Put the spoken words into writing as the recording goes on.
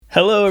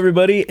Hello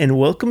everybody and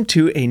welcome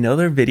to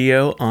another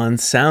video on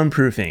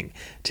soundproofing.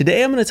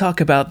 Today I'm going to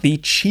talk about the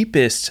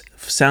cheapest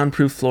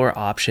soundproof floor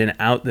option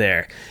out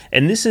there,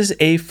 and this is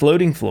a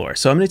floating floor.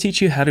 So I'm going to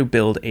teach you how to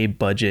build a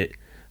budget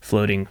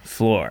floating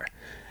floor.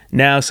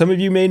 Now, some of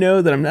you may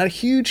know that I'm not a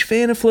huge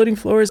fan of floating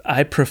floors.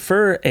 I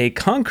prefer a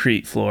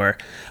concrete floor,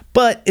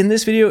 but in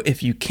this video,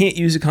 if you can't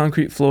use a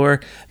concrete floor,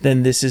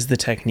 then this is the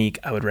technique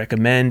I would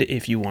recommend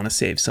if you want to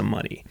save some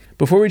money.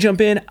 Before we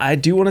jump in, I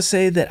do want to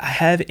say that I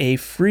have a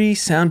free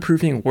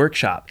soundproofing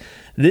workshop.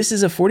 This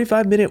is a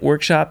 45-minute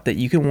workshop that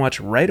you can watch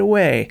right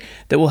away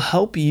that will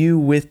help you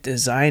with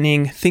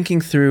designing,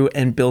 thinking through,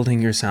 and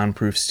building your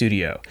soundproof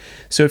studio.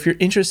 So if you're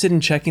interested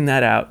in checking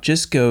that out,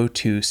 just go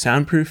to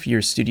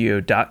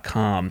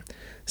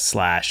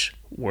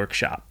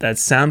soundproofyourstudio.com/workshop.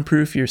 That's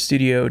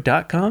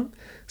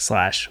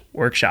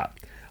soundproofyourstudio.com/workshop.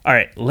 All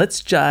right,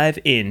 let's dive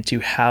into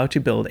how to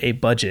build a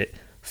budget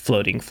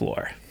floating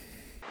floor.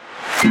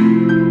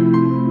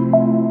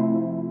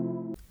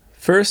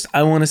 First,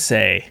 I want to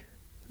say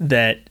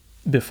that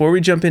before we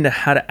jump into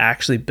how to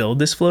actually build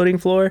this floating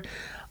floor,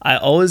 I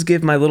always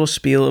give my little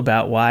spiel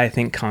about why I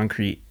think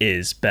concrete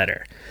is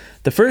better.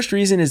 The first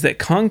reason is that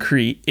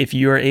concrete, if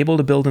you are able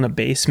to build in a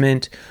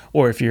basement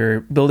or if you're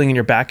building in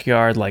your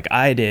backyard like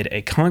I did,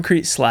 a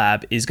concrete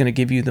slab is going to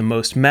give you the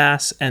most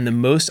mass and the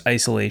most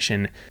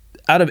isolation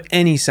out of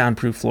any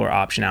soundproof floor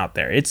option out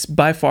there. It's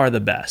by far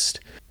the best.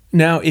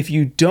 Now, if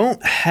you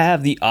don't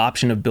have the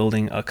option of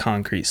building a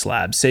concrete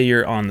slab, say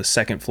you're on the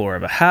second floor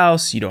of a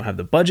house, you don't have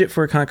the budget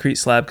for a concrete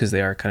slab because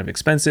they are kind of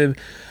expensive,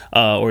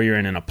 or you're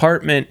in an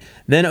apartment,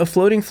 then a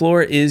floating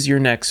floor is your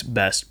next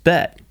best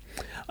bet.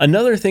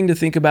 Another thing to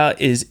think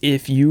about is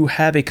if you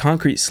have a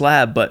concrete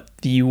slab, but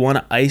you want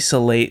to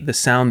isolate the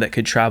sound that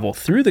could travel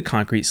through the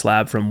concrete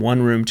slab from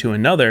one room to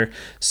another,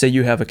 say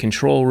you have a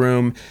control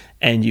room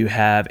and you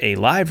have a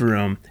live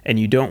room and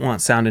you don't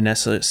want sound to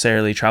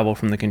necessarily travel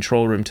from the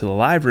control room to the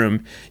live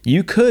room,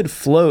 you could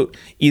float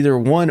either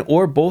one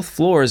or both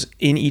floors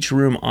in each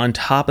room on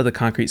top of the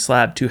concrete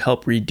slab to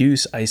help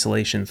reduce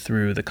isolation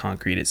through the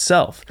concrete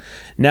itself.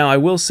 Now, I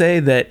will say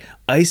that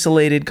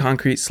isolated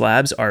concrete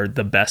slabs are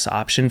the best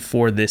option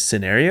for this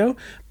scenario,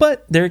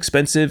 but they're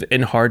expensive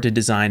and hard to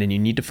design, and you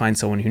need to find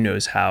someone who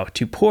knows how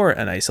to pour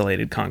an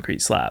isolated concrete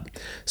slab.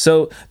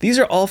 So these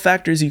are all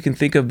factors you can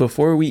think of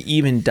before we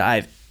even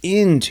dive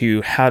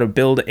into how to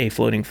build a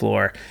floating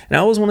floor. And I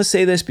always want to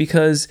say this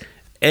because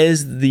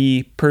as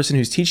the person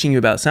who's teaching you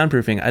about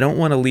soundproofing, I don't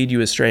want to lead you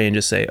astray and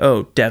just say,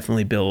 oh,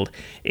 definitely build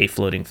a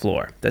floating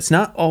floor. That's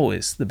not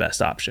always the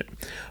best option.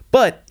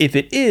 But if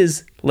it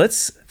is,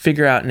 let's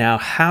figure out now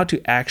how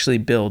to actually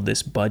build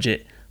this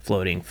budget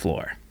floating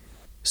floor.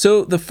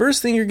 So the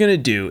first thing you're going to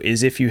do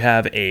is if you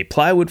have a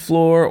plywood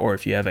floor or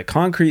if you have a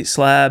concrete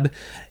slab,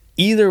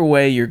 either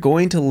way, you're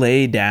going to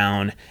lay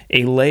down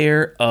a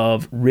layer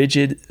of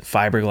rigid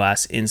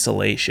fiberglass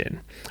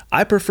insulation.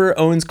 I prefer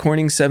Owens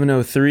Corning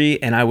 703,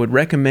 and I would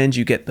recommend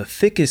you get the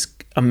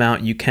thickest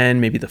amount you can,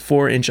 maybe the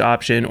 4-inch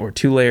option or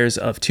 2 layers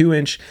of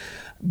 2-inch,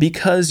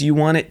 because you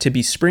want it to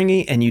be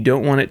springy and you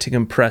don't want it to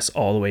compress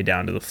all the way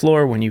down to the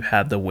floor when you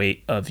have the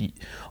weight of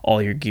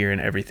all your gear and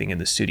everything in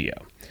the studio.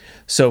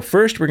 So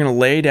first, we're going to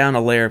lay down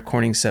a layer of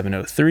Corning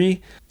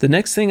 703. The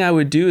next thing I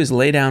would do is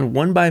lay down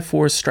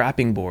 1x4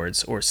 strapping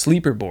boards or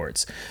sleeper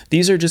boards.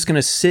 These are just going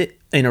to sit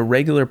in a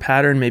regular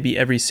pattern, maybe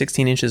every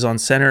 16 inches on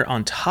center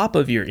on top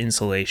of your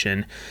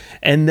insulation.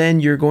 And then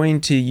you're going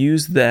to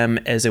use them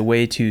as a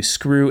way to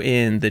screw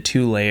in the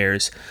 2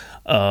 layers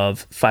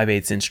of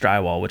 5/8 inch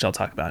drywall, which I'll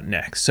talk about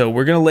next. So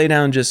we're going to lay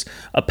down just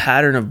a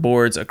pattern of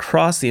boards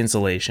across the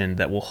insulation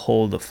that will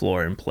hold the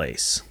floor in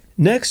place.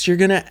 Next, you're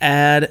going to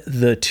add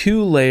the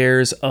 2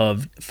 layers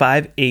of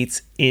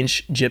 5/8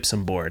 inch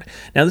gypsum board.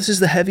 Now, this is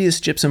the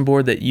heaviest gypsum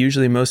board that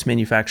usually most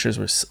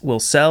manufacturers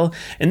will sell,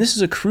 and this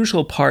is a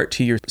crucial part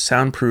to your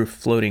soundproof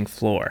floating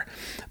floor.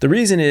 The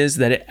reason is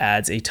that it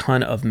adds a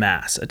ton of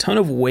mass, a ton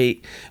of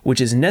weight,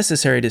 which is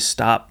necessary to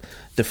stop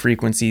the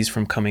frequencies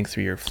from coming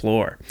through your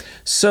floor.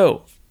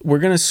 So we're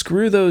going to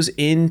screw those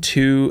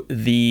into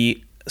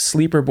the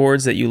sleeper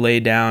boards that you lay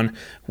down.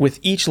 With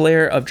each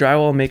layer of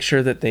drywall, make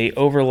sure that they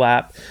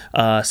overlap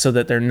so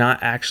that they're not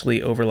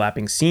actually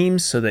overlapping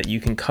seams, so that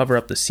you can cover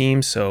up the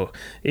seams. So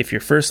if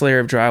your first layer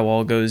of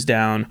drywall goes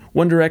down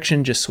one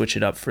direction, just switch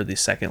it up for the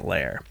second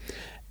layer.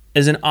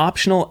 As an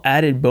optional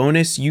added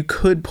bonus, you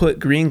could put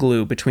green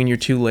glue between your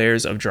 2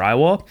 layers of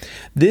drywall.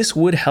 This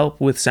would help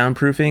with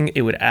soundproofing.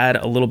 It would add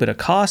a little bit of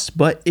cost,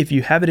 but if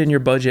you have it in your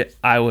budget,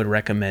 I would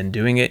recommend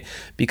doing it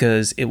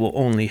because it will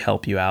only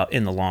help you out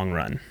in the long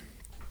run.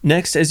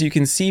 Next, as you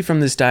can see from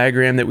this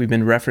diagram that we've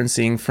been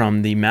referencing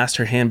from the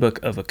Master Handbook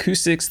of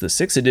Acoustics, the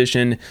 6th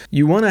edition,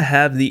 you want to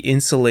have the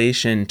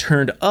insulation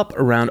turned up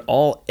around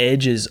all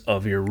edges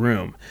of your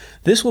room.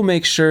 This will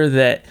make sure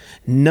that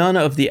none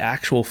of the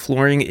actual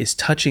flooring is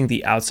touching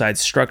the outside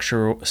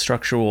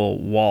structural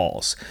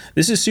walls.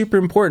 This is super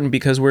important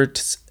because we're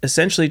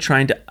essentially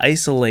trying to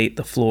isolate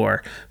the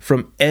floor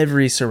from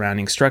every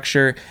surrounding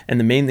structure, and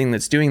the main thing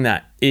that's doing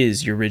that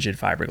is your rigid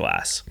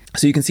fiberglass.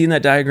 So you can see in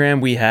that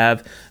diagram we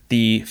have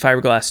the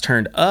fiberglass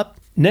turned up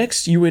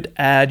Next, you would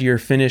add your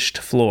finished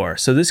floor.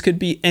 So this could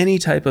be any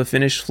type of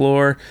finished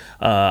floor.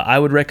 I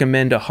would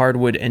recommend a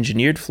hardwood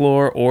engineered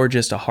floor or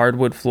just a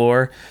hardwood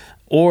floor,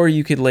 or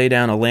you could lay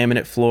down a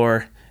laminate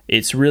floor.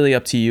 It's really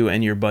up to you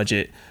and your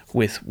budget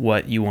with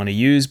what you want to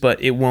use,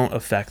 but it won't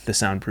affect the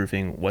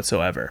soundproofing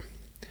whatsoever.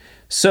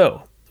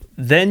 So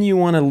then you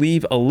want to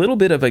leave a little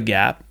bit of a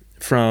gap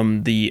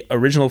from the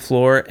original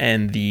floor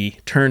and the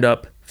turned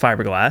up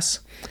fiberglass.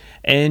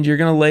 And you're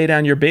going to lay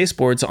down your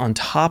baseboards on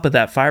top of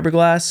that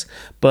fiberglass,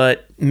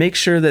 but make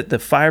sure that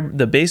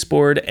the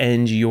baseboard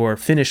and your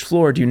finished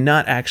floor do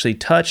not actually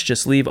touch.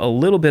 Just leave a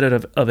little bit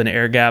of an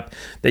air gap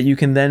that you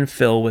can then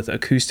fill with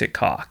acoustic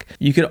caulk.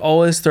 You could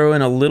always throw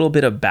in a little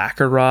bit of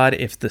backer rod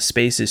if the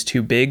space is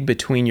too big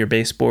between your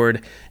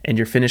baseboard and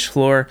your finished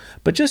floor,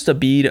 but just a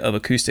bead of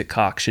acoustic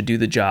caulk should do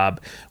the job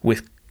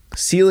with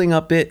sealing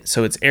up it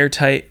so it's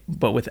airtight,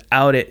 but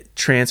without it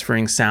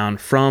transferring sound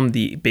from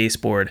the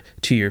baseboard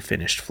to your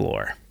finished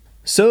floor.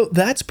 So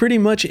that's pretty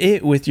much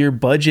it with your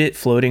budget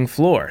floating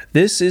floor.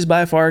 This is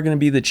by far going to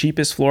be the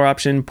cheapest floor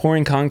option.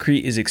 Pouring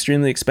concrete is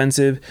extremely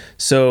expensive,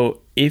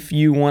 so if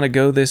you want to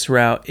go this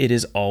route, it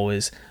is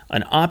always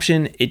an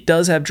option. It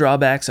does have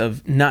drawbacks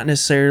of not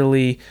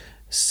necessarily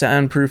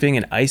soundproofing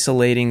and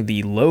isolating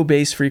the low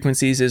bass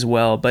frequencies as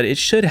well, but it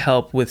should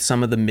help with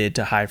some of the mid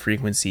to high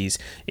frequencies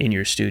in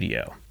your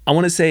studio. I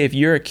want to say if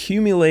you're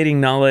accumulating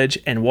knowledge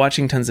and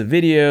watching tons of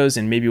videos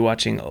and maybe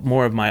watching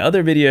more of my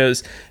other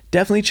videos,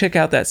 definitely check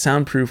out that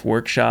soundproof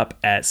workshop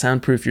at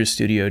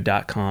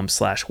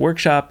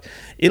soundproofyourstudio.com/workshop.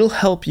 It'll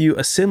help you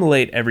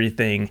assimilate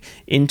everything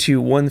into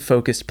one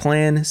focused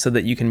plan so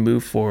that you can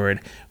move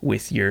forward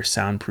with your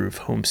soundproof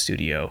home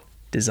studio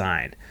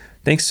design.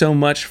 Thanks so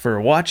much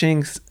for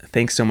watching.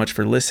 Thanks so much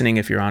for listening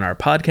if you're on our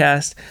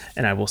podcast,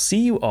 and I will see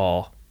you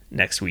all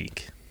next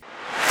week.